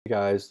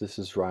Guys, this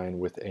is Ryan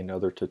with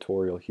another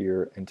tutorial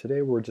here, and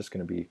today we're just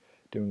going to be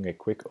doing a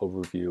quick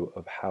overview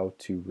of how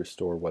to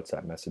restore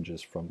WhatsApp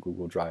messages from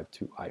Google Drive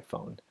to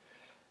iPhone.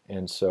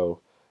 And so,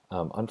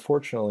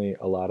 unfortunately,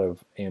 a lot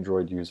of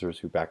Android users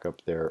who back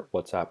up their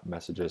WhatsApp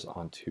messages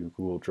onto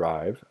Google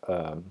Drive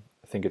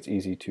think it's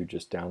easy to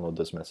just download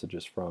those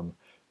messages from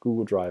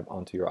Google Drive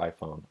onto your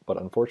iPhone.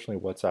 But unfortunately,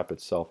 WhatsApp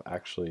itself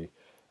actually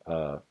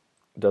uh,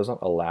 doesn't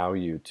allow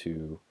you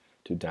to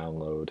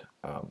download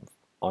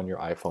on your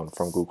iPhone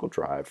from Google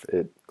Drive.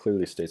 It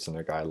clearly states in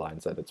their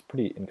guidelines that it's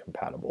pretty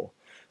incompatible.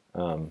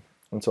 And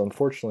so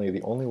unfortunately,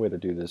 the only way to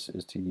do this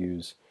is to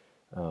use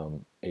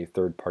a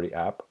third-party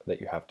app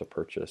that you have to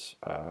purchase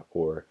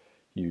or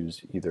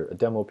use either a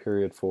demo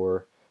period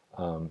for.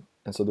 And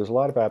so there's a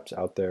lot of apps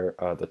out there.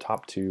 The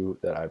top two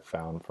that I've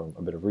found from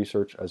a bit of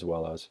research as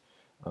well as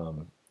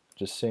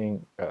just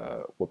seeing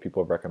what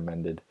people have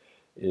recommended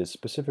is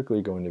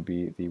specifically going to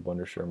be the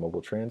Wondershare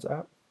Mobile Trans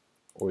app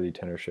or the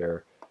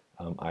Tenorshare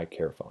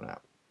iCare phone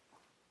app.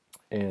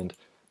 And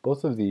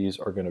both of these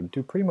are going to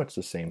do pretty much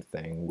the same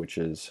thing, which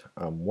is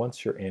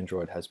once your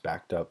Android has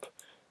backed up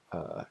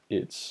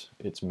its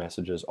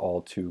messages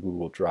all to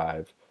Google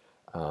Drive,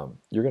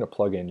 you're going to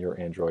plug in your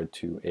Android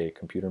to a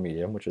computer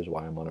medium, which is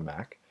why I'm on a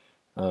Mac,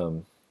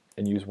 and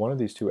use one of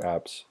these two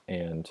apps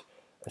and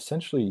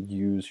essentially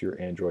use your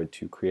Android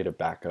to create a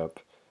backup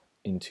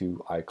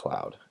into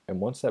iCloud. And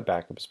once that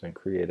backup has been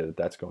created,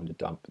 that's going to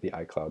dump the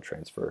iCloud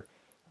transfer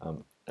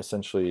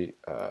essentially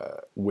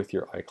with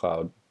your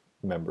iCloud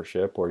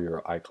membership or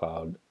your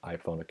iCloud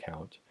iPhone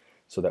account,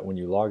 so that when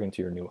you log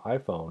into your new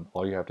iPhone,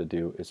 all you have to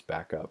do is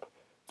back up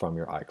from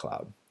your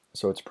iCloud.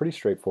 So it's pretty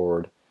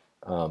straightforward.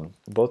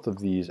 Both of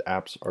these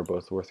apps are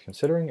both worth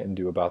considering and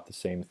do about the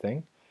same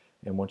thing.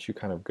 And once you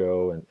kind of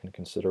go and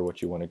consider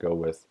what you want to go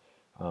with,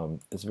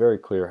 it's very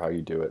clear how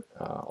you do it.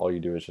 All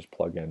you do is just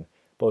plug in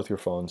both your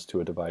phones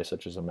to a device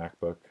such as a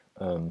MacBook,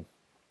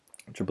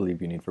 which I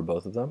believe you need for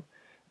both of them.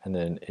 And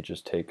then it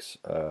just takes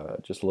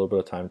just a little bit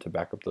of time to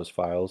back up those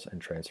files and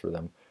transfer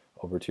them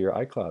over to your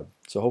iCloud.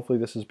 So hopefully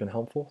this has been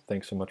helpful.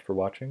 Thanks so much for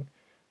watching,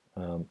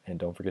 and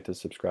don't forget to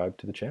subscribe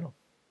to the channel.